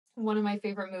One of my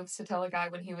favorite moves to tell a guy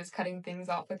when he was cutting things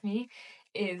off with me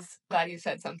is, glad you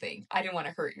said something. I didn't want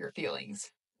to hurt your feelings.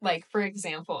 Like, for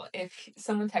example, if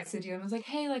someone texted you and was like,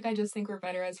 hey, like, I just think we're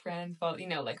better as friends, but,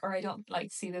 like, or I don't,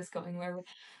 like, see this going where,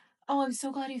 oh, I'm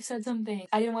so glad you said something.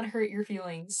 I didn't want to hurt your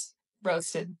feelings.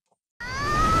 Roasted.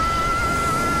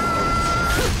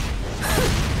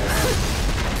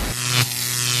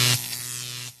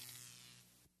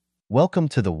 Welcome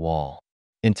to The Wall.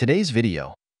 In today's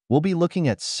video, we'll be looking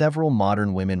at several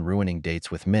modern women ruining dates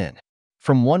with men.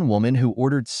 From one woman who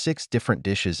ordered 6 different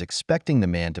dishes expecting the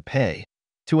man to pay,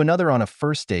 to another on a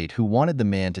first date who wanted the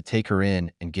man to take her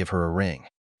in and give her a ring.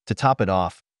 To top it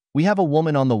off, we have a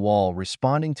woman on the wall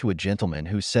responding to a gentleman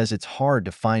who says it's hard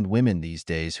to find women these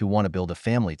days who want to build a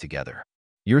family together.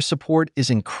 Your support is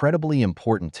incredibly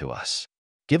important to us.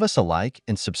 Give us a like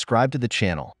and subscribe to the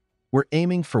channel. We're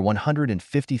aiming for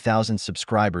 150,000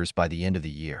 subscribers by the end of the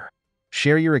year.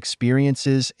 Share your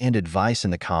experiences and advice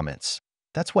in the comments.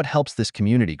 That's what helps this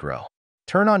community grow.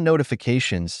 Turn on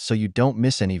notifications so you don't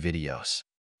miss any videos.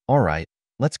 All right,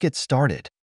 let's get started.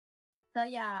 So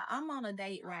yeah, I'm on a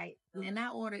date, right? And I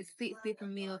ordered 6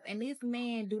 different meals, and this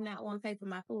man do not want to pay for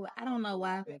my food. I don't know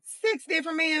why. 6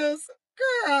 different meals?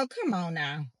 Girl, come on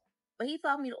now. But he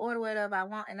told me to order whatever I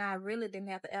want, and I really didn't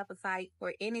have the appetite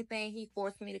for anything. He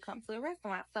forced me to come to a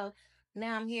restaurant. So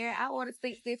now I'm here. I ordered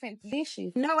 6 different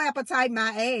dishes. No appetite, my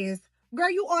ass.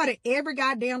 Girl, you ordered every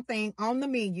goddamn thing on the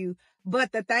menu,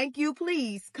 but the thank you,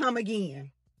 please, come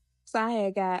again. So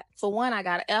I got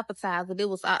an appetizer. It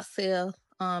was oxtail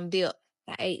dip.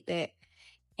 I ate that.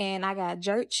 And I got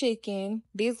jerk chicken.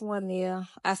 This one there.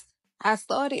 I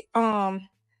started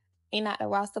eating out the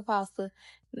roster pasta.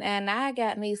 And I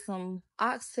got me some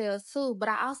oxtail too, but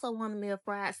I also wanted me a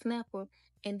fried snapper.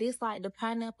 And this like the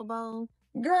pineapple bowl.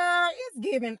 Girl, it's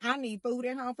given. I need food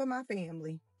at home for my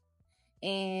family.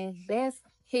 And that's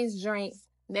his drink.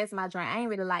 That's my drink. I ain't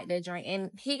really like that drink.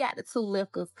 And he got the 2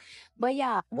 liquors. But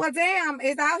yeah. Well, damn,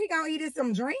 is all he gonna eat is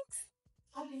some drinks?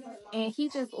 And he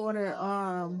just ordered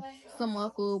some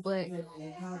more food, but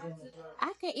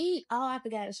I can eat. Oh, I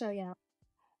forgot to show y'all.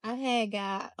 I had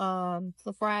got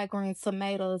some fried green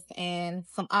tomatoes and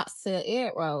some oxtail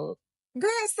egg rolls. Girl,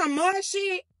 some more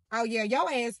shit? Oh yeah,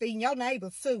 your ass feeding your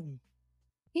neighbors too.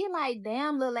 He like,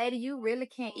 damn, little lady, you really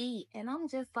can't eat. And I'm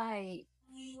just like,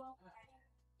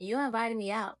 you invited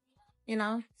me out, you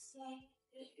know?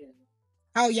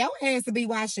 Oh, your ass to be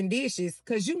washing dishes,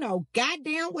 because you know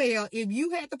goddamn well if you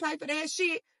had to pay for that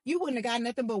shit, you wouldn't have got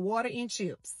nothing but water and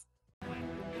chips.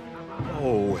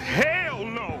 Oh, hell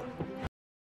no!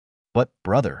 But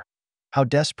brother, how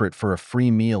desperate for a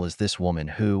free meal is this woman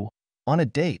who, on a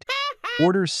date,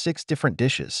 orders 6 different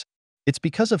dishes? It's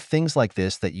because of things like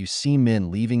this that you see men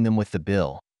leaving them with the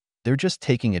bill. They're just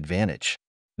taking advantage.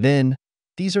 Then,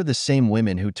 these are the same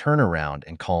women who turn around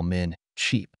and call men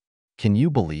cheap. Can you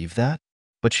believe that?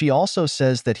 But she also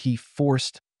says that he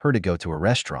forced her to go to a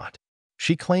restaurant.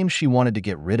 She claims she wanted to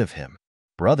get rid of him.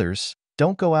 Brothers,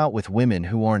 don't go out with women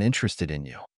who aren't interested in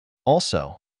you.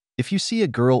 Also, if you see a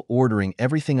girl ordering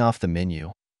everything off the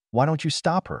menu, why don't you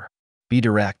stop her? Be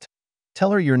direct.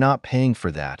 Tell her you're not paying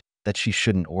for that she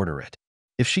shouldn't order it.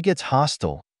 If she gets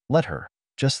hostile, let her.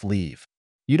 Just leave.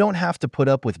 You don't have to put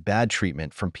up with bad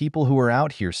treatment from people who are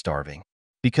out here starving.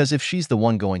 Because if she's the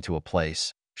one going to a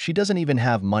place, she doesn't even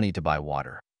have money to buy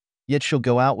water. Yet she'll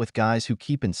go out with guys who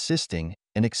keep insisting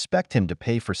and expect him to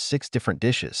pay for 6 different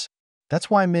dishes. That's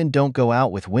why men don't go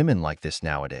out with women like this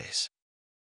nowadays.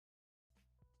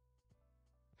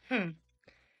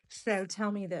 So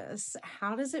tell me this,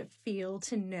 how does it feel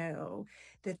to know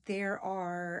that there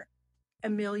are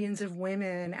millions of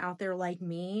women out there like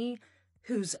me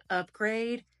whose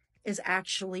upgrade is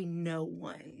actually no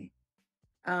one?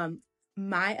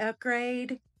 My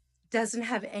upgrade doesn't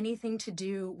have anything to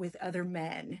do with other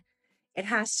men. It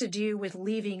has to do with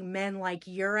leaving men like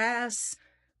your ass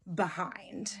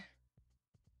behind.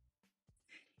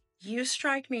 You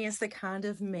strike me as the kind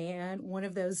of man, one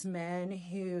of those men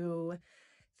who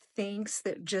thinks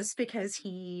that just because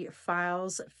he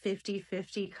files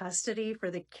 50-50 custody for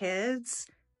the kids,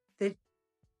 that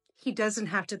he doesn't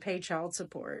have to pay child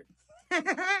support.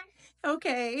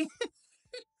 Okay.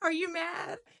 Are you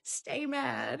mad? Stay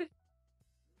mad.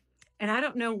 And I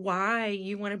don't know why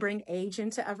you want to bring age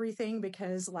into everything,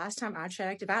 because last time I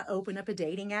checked, if I open up a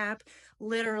dating app,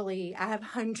 literally I have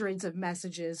hundreds of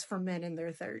messages from men in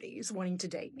their 30s wanting to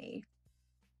date me.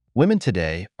 Women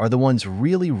today are the ones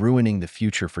really ruining the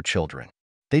future for children.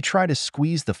 They try to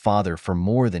squeeze the father for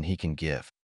more than he can give.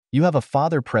 You have a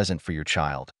father present for your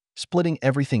child, splitting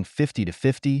everything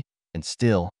 50-50, and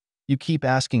still, you keep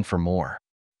asking for more.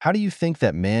 How do you think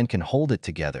that man can hold it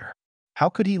together? How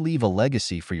could he leave a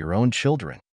legacy for your own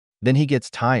children? Then he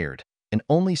gets tired and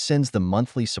only sends them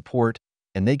monthly support,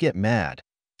 and they get mad,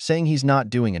 saying he's not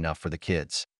doing enough for the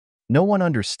kids. No one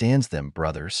understands them,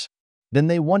 brothers. Then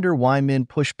they wonder why men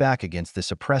push back against this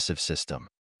oppressive system.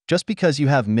 Just because you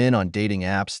have men on dating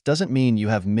apps doesn't mean you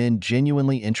have men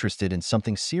genuinely interested in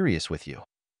something serious with you.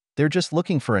 They're just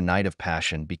looking for a night of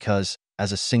passion because,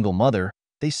 as a single mother,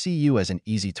 they see you as an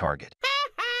easy target.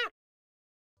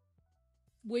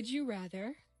 Would you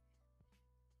rather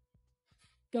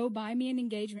go buy me an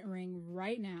engagement ring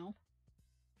right now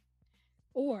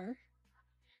or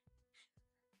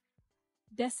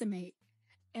decimate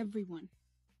everyone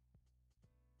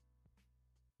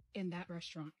in that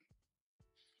restaurant?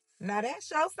 Now that's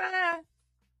your sign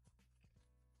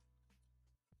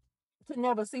to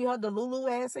never see her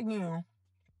Delulu ass again.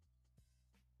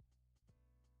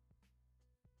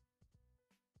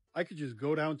 I could just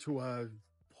go down to a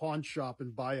pawn shop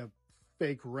and buy a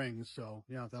fake ring. So,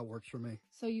 yeah, that works for me.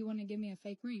 So you want to give me a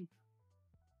fake ring?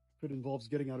 If it involves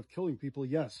getting out of killing people,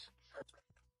 yes.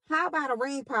 How about a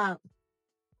ring pop?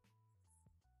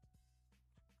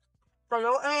 So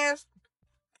your ass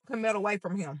can melt away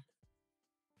from him.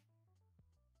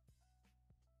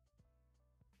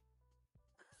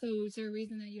 So is there a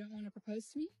reason that you don't want to propose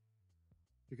to me?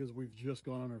 Because we've just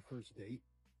gone on our first date.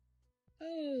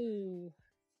 Oh,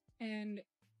 and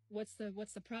what's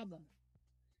the problem?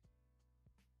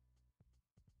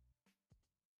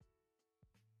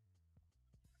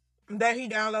 That he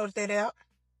downloaded that app.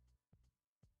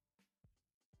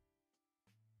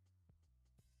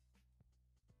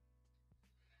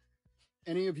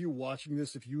 Any of you watching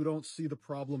this, if you don't see the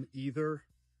problem either,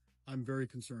 I'm very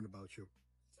concerned about you.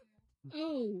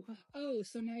 Oh,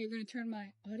 so now you're going to turn my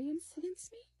audience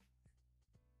against me?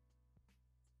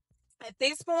 At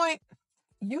this point,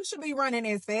 you should be running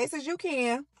as fast as you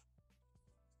can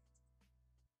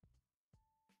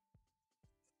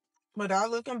without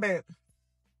looking back.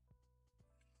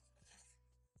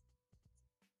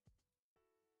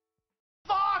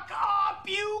 Fuck up,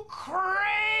 you crazy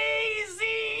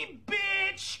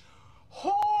bitch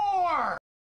whore!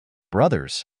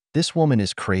 Brothers, this woman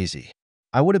is crazy.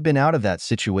 I would have been out of that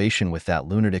situation with that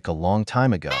lunatic a long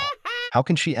time ago. How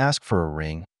can she ask for a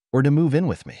ring or to move in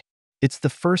with me? It's the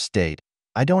first date.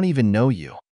 I don't even know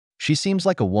you. She seems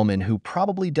like a woman who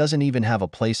probably doesn't even have a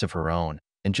place of her own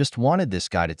and just wanted this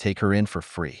guy to take her in for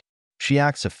free. She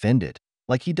acts offended,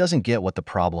 like he doesn't get what the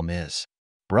problem is.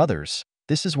 Brothers,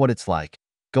 this is what it's like,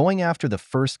 going after the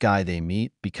first guy they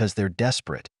meet because they're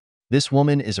desperate. This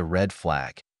woman is a red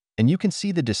flag, and you can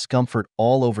see the discomfort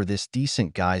all over this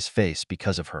decent guy's face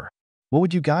because of her. What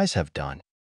would you guys have done?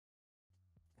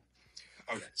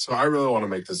 Okay, so I really want to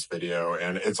make this video,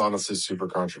 and it's honestly super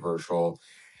controversial.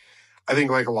 I think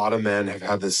like a lot of men have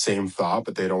had this same thought,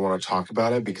 but they don't want to talk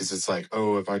about it because it's like,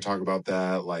 oh, if I talk about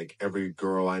that, like every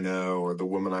girl I know or the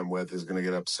woman I'm with is going to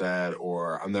get upset,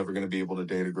 or I'm never going to be able to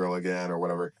date a girl again or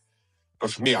whatever.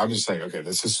 But for me, I'm just like, okay,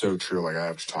 this is so true. Like I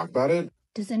have to talk about it.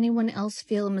 Does anyone else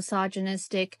feel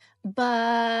misogynistic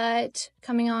but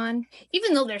coming on?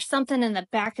 Even though there's something in the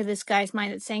back of this guy's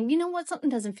mind that's saying, you know what, something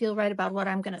doesn't feel right about what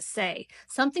I'm going to say.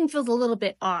 Something feels a little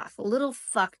bit off, a little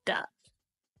fucked up.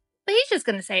 But he's just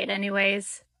going to say it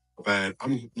anyways. But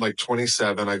I'm like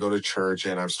 27. I go to church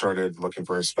and I've started looking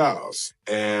for a spouse.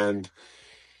 And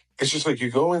it's just like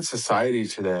you go in society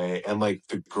today and like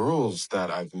the girls that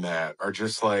I've met are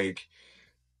just like,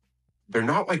 they're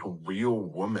not like real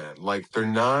women. Like they're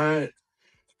not,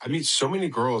 I meet so many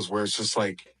girls where it's just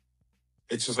like,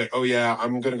 oh yeah,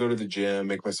 I'm going to go to the gym,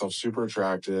 make myself super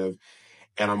attractive.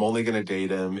 And I'm only going to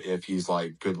date him if he's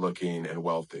like good looking and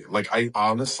wealthy. Like I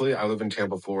live in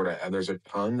Tampa, Florida, and there's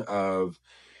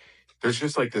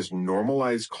just like this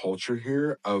normalized culture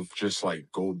here of just like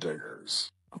gold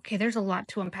diggers. Okay, there's a lot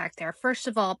to unpack there. First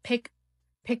of all, pick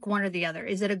one or the other.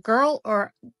 Is it a girl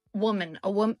or woman?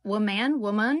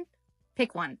 Woman?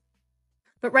 Pick one.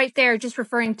 But right there, just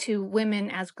referring to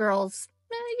women as girls,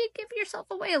 you give yourself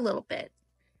away a little bit.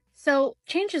 So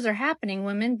changes are happening,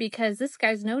 women, because this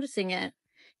guy's noticing it.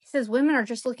 He says women are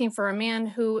just looking for a man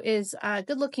who is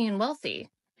good looking and wealthy.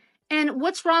 And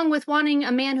what's wrong with wanting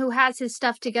a man who has his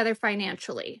stuff together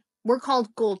financially? We're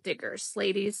called gold diggers,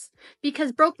 ladies,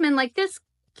 because broke men like this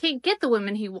can't get the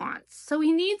women he wants. So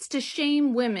he needs to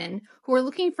shame women who are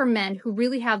looking for men who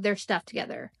really have their stuff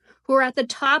together, who are at the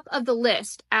top of the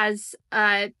list as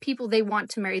people they want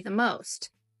to marry the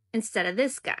most, instead of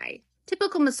this guy.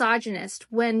 Typical misogynist,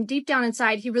 when deep down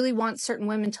inside he really wants certain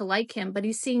women to like him, but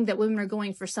he's seeing that women are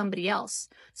going for somebody else.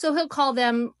 So he'll call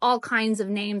them all kinds of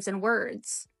names and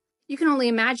words. You can only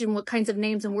imagine what kinds of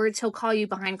names and words he'll call you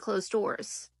behind closed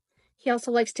doors. He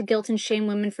also likes to guilt and shame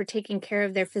women for taking care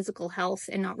of their physical health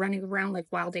and not running around like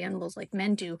wild animals like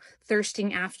men do,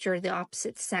 thirsting after the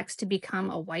opposite sex to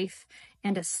become a wife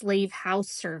and a slave house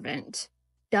servant.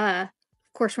 Duh.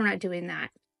 Of course we're not doing that.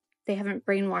 They haven't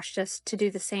brainwashed us to do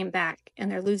the same back,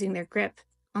 and they're losing their grip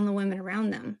on the women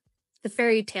around them. The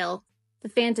fairy tale, the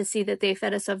fantasy that they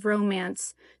fed us of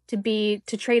romance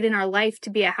to trade in our life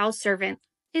to be a house servant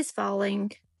is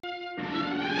falling.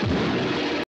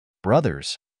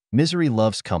 Brothers, misery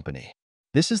loves company.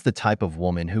 This is the type of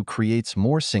woman who creates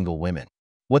more single women.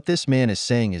 What this man is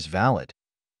saying is valid.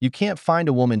 You can't find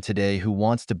a woman today who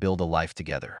wants to build a life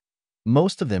together.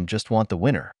 Most of them just want the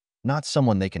winner, not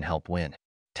someone they can help win.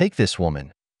 Take this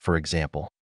woman, for example.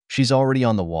 She's already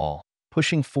on the wall,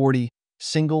 pushing 40,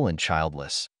 single and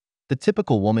childless. The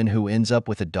typical woman who ends up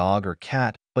with a dog or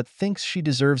cat but thinks she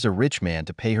deserves a rich man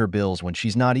to pay her bills when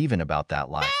she's not even about that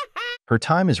life. Her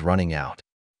time is running out.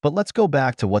 But let's go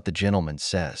back to what the gentleman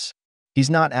says.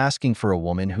 He's not asking for a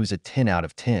woman who's a 10 out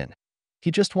of 10. He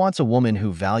just wants a woman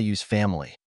who values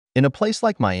family. In a place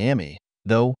like Miami,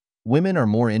 though, women are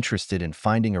more interested in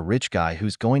finding a rich guy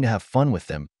who's going to have fun with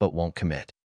them but won't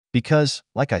commit. Because,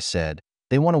 like I said,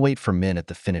 they want to wait for men at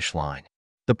the finish line.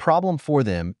 The problem for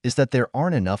them is that there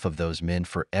aren't enough of those men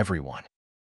for everyone.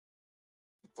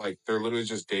 Like they're literally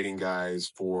just dating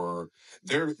guys for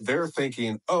they're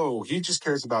thinking, oh, he just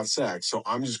cares about sex, so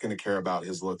I'm just going to care about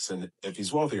his looks and if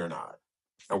he's wealthy or not,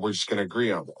 and we're just going to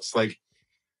agree on this. Like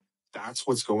that's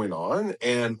what's going on,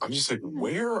 and I'm just like,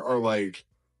 where are like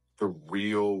the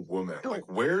real women? Like,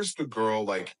 where's the girl?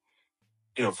 Like,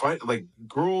 find like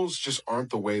girls just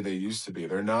aren't the way they used to be.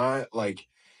 They're not like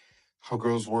how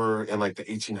girls were in like the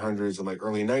 1800s and like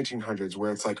early 1900s,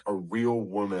 where it's like a real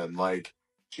woman. Like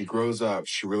she grows up,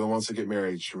 she really wants to get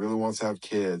married, she really wants to have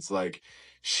kids. Like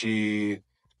she,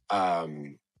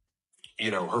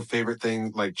 her favorite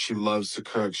thing, like she loves to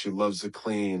cook, she loves to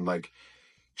clean. Like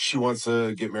she wants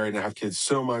to get married and have kids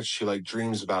so much she like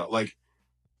dreams about it. Like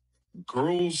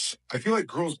girls, I feel like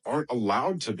girls aren't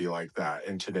allowed to be like that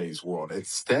in today's world.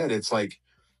 Instead, it's like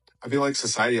I feel like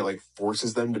society like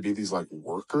forces them to be these like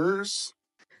workers.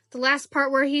 The last part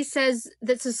where he says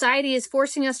that society is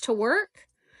forcing us to work?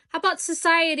 How about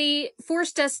society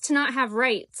forced us to not have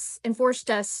rights and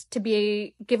forced us to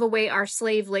give away our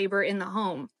slave labor in the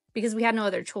home because we had no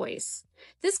other choice?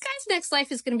 This guy's next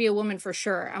life is going to be a woman for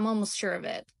sure. I'm almost sure of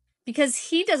it. Because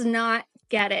he does not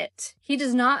get it. He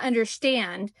does not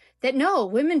understand that no,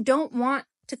 women don't want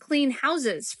to clean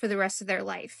houses for the rest of their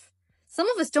life. Some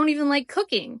of us don't even like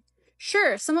cooking.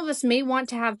 Sure, some of us may want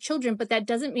to have children, but that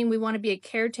doesn't mean we want to be a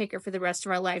caretaker for the rest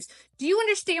of our lives. Do you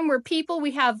understand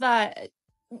we have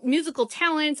musical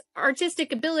talents,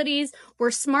 artistic abilities,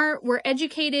 we're smart, we're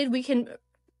educated,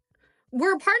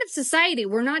 we're a part of society.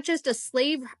 We're not just a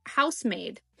slave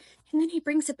housemaid. And then he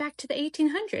brings it back to the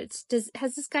 1800s.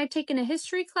 Has this guy taken a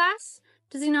history class?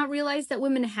 Does he not realize that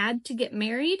women had to get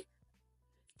married?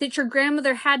 That your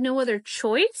grandmother had no other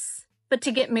choice but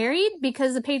to get married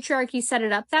because the patriarchy set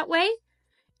it up that way?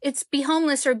 It's be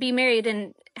homeless or be married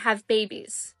and have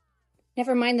babies.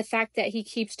 Never mind the fact that he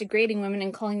keeps degrading women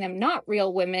and calling them not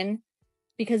real women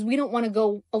because we don't want to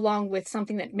go along with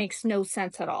something that makes no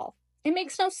sense at all. It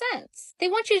makes no sense. They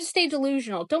want you to stay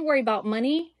delusional. Don't worry about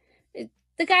money.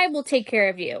 The guy will take care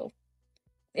of you.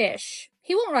 Ish.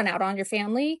 He won't run out on your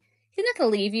family. He's not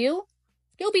going to leave you.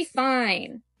 You'll be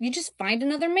fine. You just find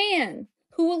another man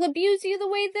who will abuse you the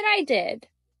way that I did.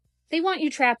 They want you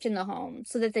trapped in the home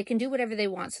so that they can do whatever they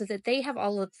want, so that they have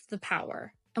all of the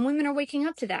power. And women are waking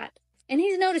up to that. And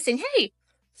he's noticing, hey,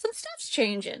 some stuff's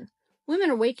changing.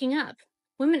 Women are waking up.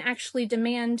 Women actually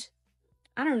demand,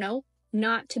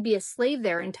 not to be a slave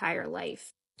their entire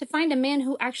life. To find a man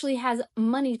who actually has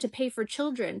money to pay for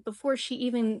children before she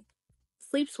even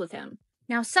sleeps with him.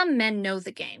 Now, some men know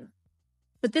the game.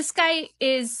 But this guy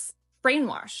is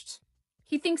brainwashed.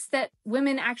 He thinks that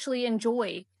women actually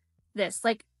enjoy this.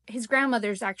 Like, his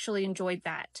grandmothers actually enjoyed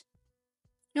that.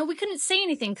 No, we couldn't say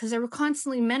anything because there were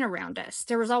constantly men around us.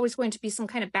 There was always going to be some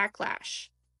kind of backlash.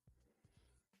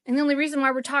 And the only reason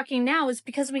why we're talking now is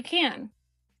because we can.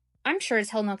 I'm sure as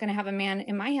hell not going to have a man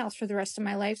in my house for the rest of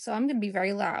my life, so I'm going to be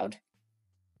very loud.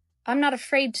 I'm not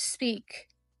afraid to speak.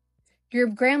 Your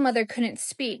grandmother couldn't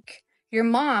speak. Your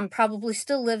mom probably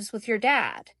still lives with your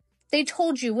dad. They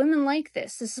told you women like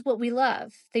this. This is what we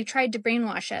love. They tried to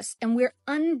brainwash us, and we're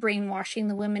unbrainwashing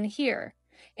the women here.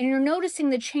 And you're noticing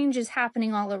the changes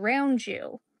happening all around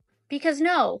you. Because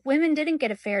no, women didn't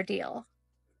get a fair deal.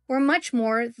 We're much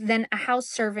more than a house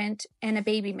servant and a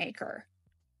baby maker.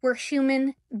 We're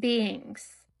human beings.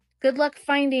 Good luck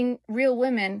finding real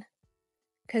women,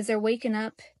 because they're waking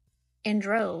up in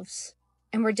droves.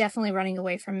 and we're definitely running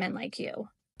away from men like you.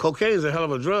 Cocaine's a hell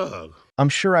of a drug. I'm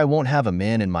sure I won't have a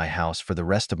man in my house for the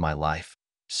rest of my life.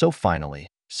 So finally,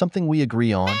 something we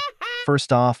agree on.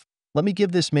 First off, let me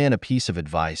give this man a piece of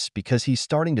advice because he's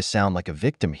starting to sound like a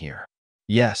victim here.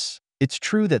 Yes, it's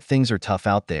true that things are tough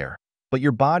out there, but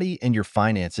your body and your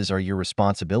finances are your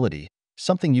responsibility,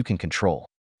 something you can control.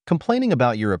 Complaining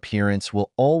about your appearance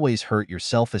will always hurt your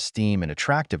self-esteem and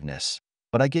attractiveness,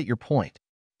 but I get your point.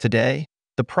 Today,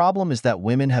 the problem is that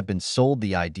women have been sold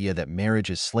the idea that marriage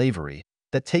is slavery,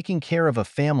 that taking care of a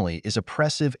family is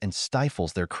oppressive and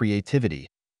stifles their creativity,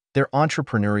 their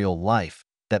entrepreneurial life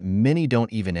that many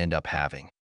don't even end up having.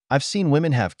 I've seen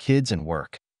women have kids and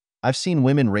work. I've seen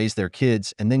women raise their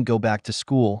kids and then go back to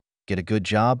school, get a good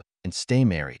job, and stay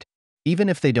married. Even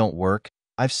if they don't work,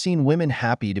 I've seen women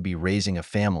happy to be raising a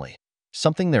family,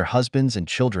 something their husbands and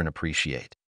children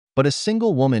appreciate. But a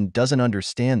single woman doesn't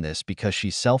understand this because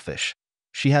she's selfish.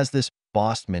 She has this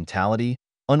boss mentality,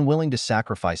 unwilling to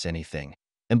sacrifice anything,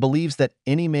 and believes that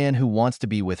any man who wants to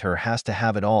be with her has to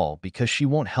have it all because she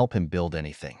won't help him build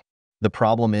anything. The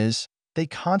problem is, they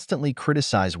constantly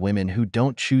criticize women who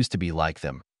don't choose to be like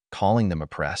them, calling them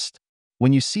oppressed.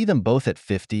 When you see them both at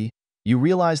 50, you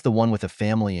realize the one with a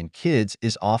family and kids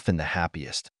is often the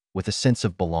happiest, with a sense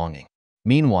of belonging.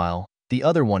 Meanwhile, the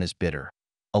other one is bitter,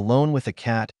 alone with a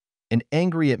cat, and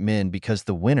angry at men because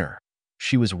the winner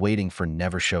she was waiting for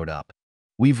never showed up.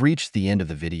 We've reached the end of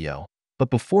the video, but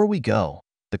before we go,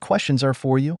 the questions are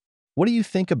for you. What do you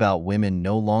think about women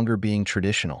no longer being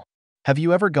traditional? Have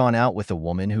you ever gone out with a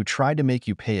woman who tried to make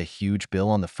you pay a huge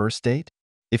bill on the first date?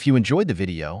 If you enjoyed the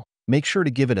video, make sure to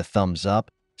give it a thumbs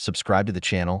up, subscribe to the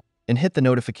channel, and hit the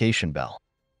notification bell.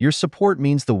 Your support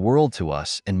means the world to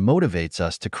us and motivates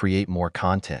us to create more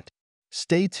content.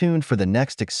 Stay tuned for the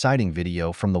next exciting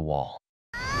video from the wall.